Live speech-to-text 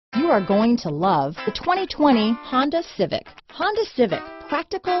are going to love the 2020 Honda Civic. Honda Civic,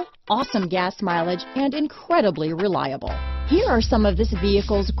 practical, awesome gas mileage, and incredibly reliable. Here are some of this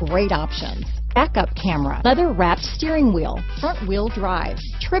vehicle's great options: backup camera, leather-wrapped steering wheel, front-wheel drive,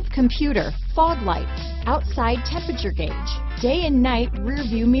 trip computer, fog lights, outside temperature gauge, day and night rear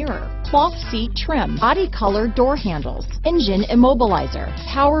view mirror, cloth seat trim, body color door handles, engine immobilizer,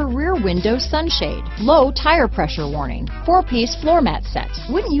 power rear window sunshade, low tire pressure warning, 4-piece floor mat set.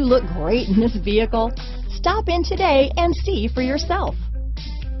 Wouldn't you look great in this vehicle? Stop in today and see for yourself.